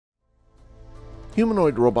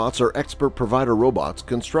Humanoid robots are expert provider robots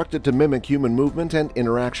constructed to mimic human movement and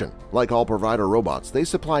interaction. Like all provider robots, they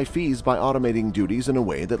supply fees by automating duties in a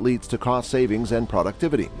way that leads to cost savings and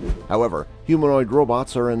productivity. However, humanoid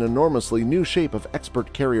robots are an enormously new shape of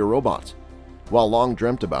expert carrier robots. While long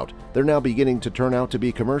dreamt about, they're now beginning to turn out to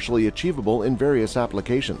be commercially achievable in various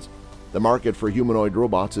applications. The market for humanoid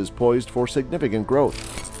robots is poised for significant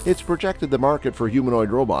growth. It's projected the market for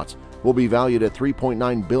humanoid robots will be valued at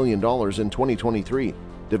 $3.9 billion in 2023,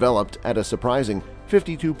 developed at a surprising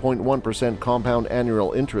 52.1% compound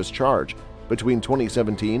annual interest charge between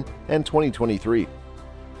 2017 and 2023.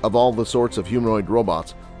 Of all the sorts of humanoid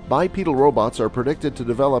robots, bipedal robots are predicted to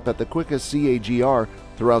develop at the quickest CAGR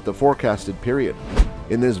throughout the forecasted period.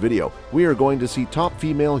 In this video, we are going to see top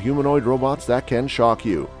female humanoid robots that can shock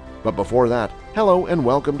you. But before that, hello and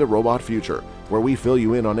welcome to Robot Future, where we fill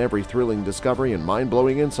you in on every thrilling discovery and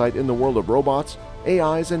mind-blowing insight in the world of robots,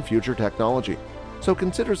 AIs, and future technology. So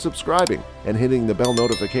consider subscribing and hitting the bell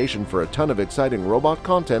notification for a ton of exciting robot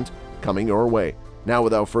content coming your way. Now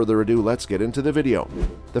without further ado, let's get into the video.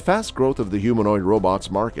 The fast growth of the humanoid robots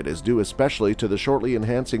market is due especially to the shortly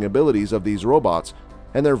enhancing abilities of these robots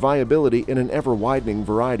and their viability in an ever-widening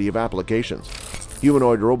variety of applications.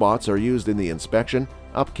 Humanoid robots are used in the inspection,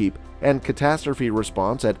 upkeep, and catastrophe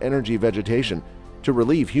response at energy vegetation to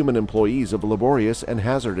relieve human employees of laborious and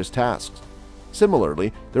hazardous tasks.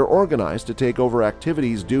 Similarly, they're organized to take over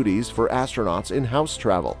activities duties for astronauts in house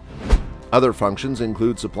travel. Other functions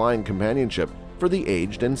include supplying companionship for the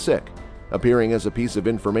aged and sick, appearing as a piece of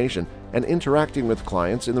information and interacting with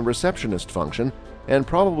clients in the receptionist function, and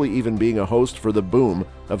probably even being a host for the boom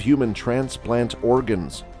of human transplant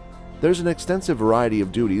organs. There's an extensive variety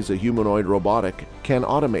of duties a humanoid robotic can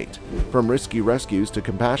automate, from risky rescues to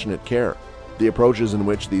compassionate care. The approaches in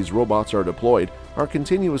which these robots are deployed are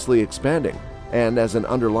continuously expanding, and as an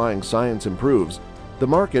underlying science improves, the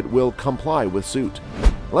market will comply with suit.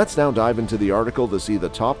 Let's now dive into the article to see the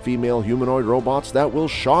top female humanoid robots that will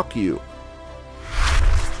shock you.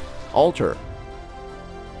 Alter.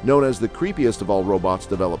 Known as the creepiest of all robots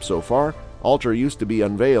developed so far, Alter used to be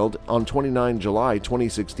unveiled on 29 July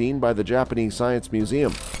 2016 by the Japanese Science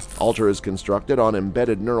Museum. Alter is constructed on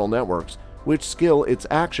embedded neural networks, which skill its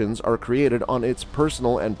actions are created on its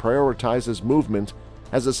personal and prioritizes movement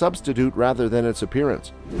as a substitute rather than its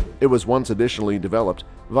appearance. It was once additionally developed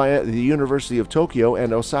via the University of Tokyo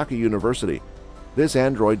and Osaka University. This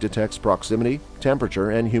android detects proximity, temperature,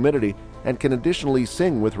 and humidity and can additionally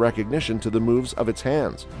sing with recognition to the moves of its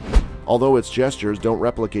hands. Although its gestures don't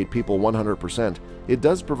replicate people 100%, it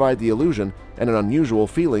does provide the illusion and an unusual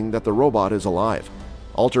feeling that the robot is alive.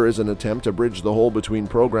 Alter is an attempt to bridge the hole between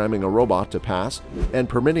programming a robot to pass and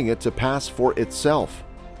permitting it to pass for itself.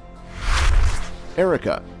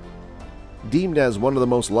 Erica. Deemed as one of the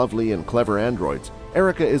most lovely and clever androids,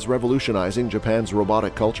 Erica is revolutionizing Japan's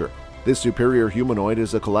robotic culture. This superior humanoid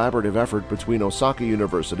is a collaborative effort between Osaka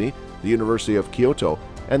University, the University of Kyoto,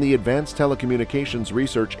 and the Advanced Telecommunications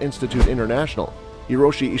Research Institute International.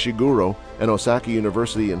 Hiroshi Ishiguro, an Osaka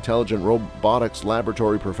University Intelligent Robotics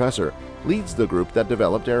Laboratory professor, leads the group that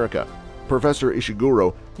developed Erica. Professor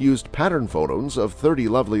Ishiguro used pattern photos of 30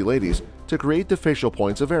 lovely ladies to create the facial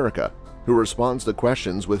points of Erica, who responds to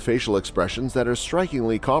questions with facial expressions that are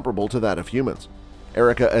strikingly comparable to that of humans.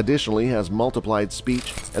 Erica additionally has multiplied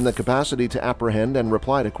speech and the capacity to apprehend and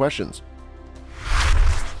reply to questions.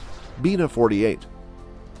 Bina 48.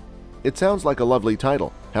 It sounds like a lovely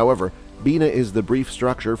title. However, Bina is the brief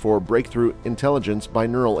structure for Breakthrough Intelligence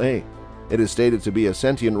Binaural A. It is stated to be a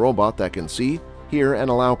sentient robot that can see, hear, and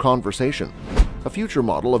allow conversation. A future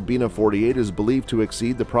model of Bina 48 is believed to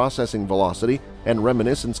exceed the processing velocity and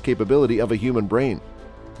reminiscence capability of a human brain.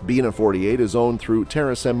 Bina 48 is owned through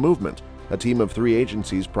TerraSem Movement, a team of 3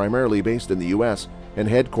 agencies primarily based in the US and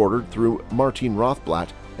headquartered through Martine Rothblatt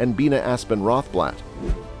and Bina Aspen Rothblatt.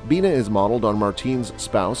 Bina is modeled on Martine's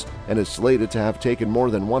spouse and is slated to have taken more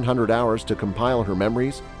than 100 hours to compile her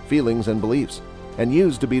memories, feelings, and beliefs, and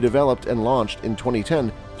used to be developed and launched in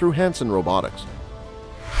 2010 through Hanson Robotics.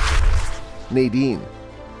 Nadine.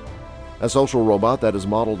 A social robot that is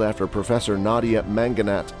modeled after Professor Nadia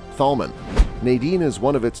Manganat Thalmann. Nadine is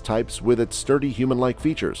one of its types with its sturdy human-like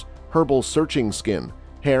features, herbal searching skin,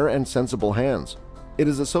 hair, and sensible hands. It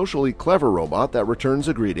is a socially clever robot that returns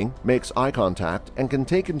a greeting, makes eye contact, and can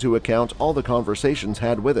take into account all the conversations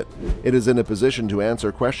had with it. It is in a position to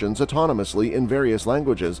answer questions autonomously in various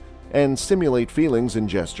languages and simulate feelings in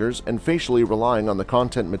gestures and facially relying on the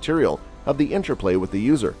content material of the interplay with the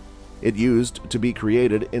user. It used to be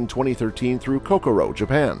created in 2013 through Kokoro,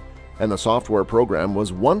 Japan, and the software program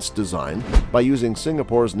was once designed by using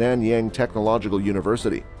Singapore's Nanyang Technological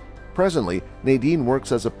University. Presently, Nadine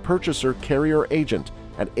works as a purchaser carrier agent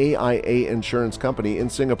at AIA Insurance Company in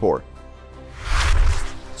Singapore.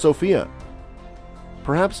 Sophia.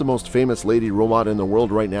 Perhaps the most famous lady robot in the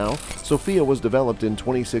world right now, Sophia was developed in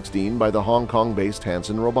 2016 by the Hong Kong-based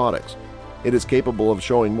Hanson Robotics. It is capable of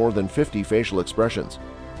showing more than 50 facial expressions.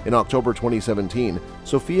 In October 2017,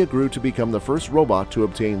 Sophia grew to become the first robot to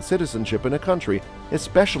obtain citizenship in a country,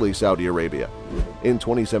 especially Saudi Arabia. In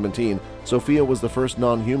 2017, Sophia was the first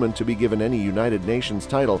non-human to be given any United Nations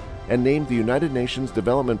title and named the United Nations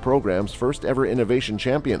Development Programme's first ever innovation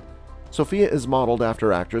champion. Sophia is modeled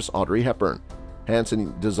after actress Audrey Hepburn.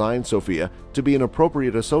 Hanson designed Sophia to be an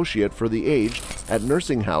appropriate associate for the aged at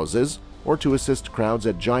nursing houses or to assist crowds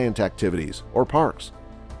at giant activities or parks.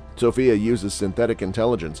 Sophia uses synthetic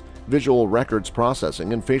intelligence, visual records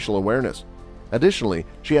processing, and facial awareness. Additionally,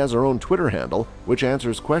 she has her own Twitter handle, which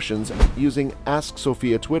answers questions using Ask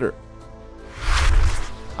Sophia Twitter.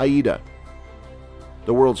 AIDA.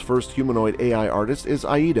 The world's first humanoid AI artist is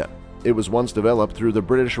AIDA. It was once developed through the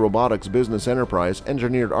British robotics business enterprise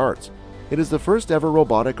Engineered Arts. It is the first ever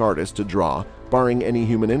robotic artist to draw, barring any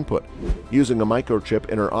human input. Using a microchip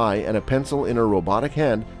in her eye and a pencil in her robotic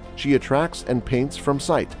hand, she attracts and paints from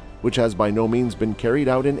sight, which has by no means been carried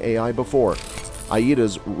out in AI before.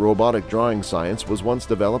 AIDA's robotic drawing science was once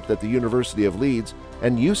developed at the University of Leeds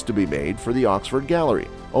and used to be made for the Oxford Gallery,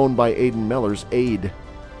 owned by Aidan Mellor's AID.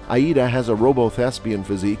 AIDA has a robo-thespian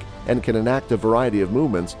physique and can enact a variety of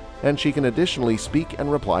movements, and she can additionally speak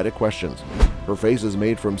and reply to questions. Her face is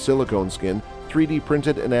made from silicone skin, 3D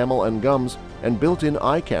printed enamel and gums, and built-in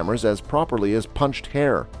eye cameras as properly as punched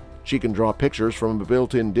hair. She can draw pictures from a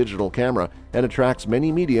built-in digital camera and attracts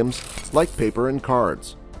many mediums like paper and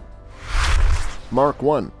cards. Mark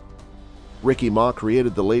 1. Ricky Ma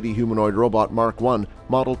created the lady humanoid robot Mark 1,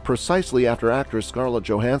 modeled precisely after actress Scarlett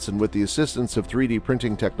Johansson with the assistance of 3D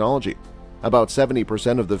printing technology. About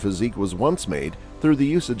 70% of the physique was once made through the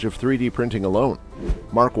usage of 3D printing alone.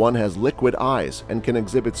 Mark 1 has liquid eyes and can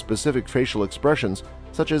exhibit specific facial expressions,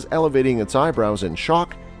 such as elevating its eyebrows in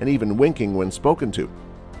shock and even winking when spoken to.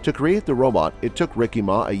 To create the robot, it took Ricky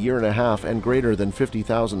Ma a year and a half and greater than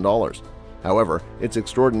 $50,000. However, it's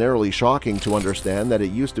extraordinarily shocking to understand that it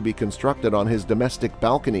used to be constructed on his domestic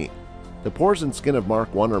balcony. The pores and skin of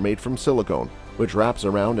Mark 1 are made from silicone, which wraps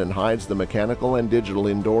around and hides the mechanical and digital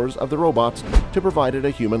indoors of the robots to provide it a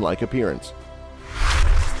human-like appearance.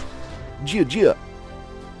 Jia.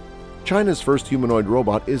 China's first humanoid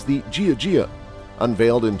robot is the Jia.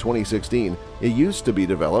 Unveiled in 2016, it used to be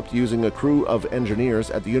developed using a crew of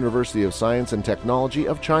engineers at the University of Science and Technology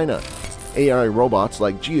of China. AI robots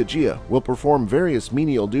like Jia will perform various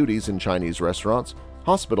menial duties in Chinese restaurants,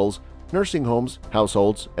 hospitals, nursing homes,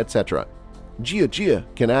 households, etc. Jia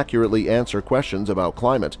can accurately answer questions about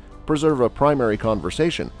climate, preserve a primary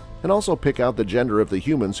conversation, and also pick out the gender of the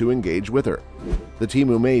humans who engage with her. The team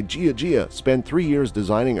who made Jia spent 3 years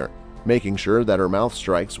designing her, making sure that her mouth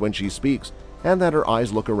strikes when she speaks and that her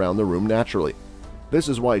eyes look around the room naturally. This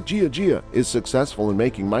is why Jia is successful in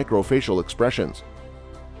making microfacial expressions.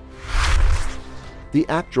 The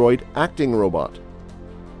Actroid Acting Robot.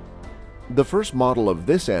 The first model of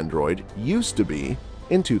this android used to be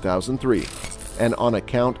in 2003, and on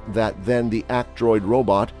account that then the Actroid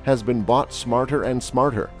robot has been bought smarter and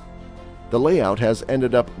smarter. The layout has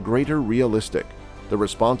ended up greater realistic, the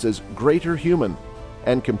response is greater human,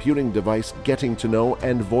 and computing device getting to know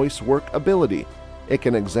and voice work ability. It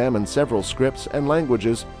can examine several scripts and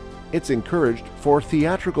languages. It's encouraged for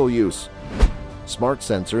theatrical use. Smart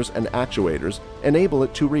sensors and actuators enable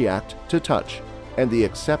it to react to touch, and the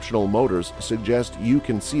exceptional motors suggest you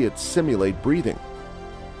can see it simulate breathing.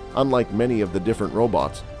 Unlike many of the different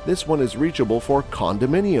robots, this one is reachable for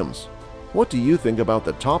condominiums. What do you think about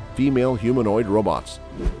the top female humanoid robots?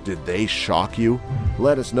 Did they shock you?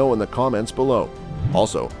 Let us know in the comments below.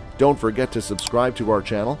 Also, don't forget to subscribe to our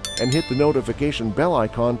channel and hit the notification bell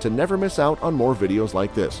icon to never miss out on more videos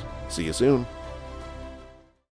like this. See you soon!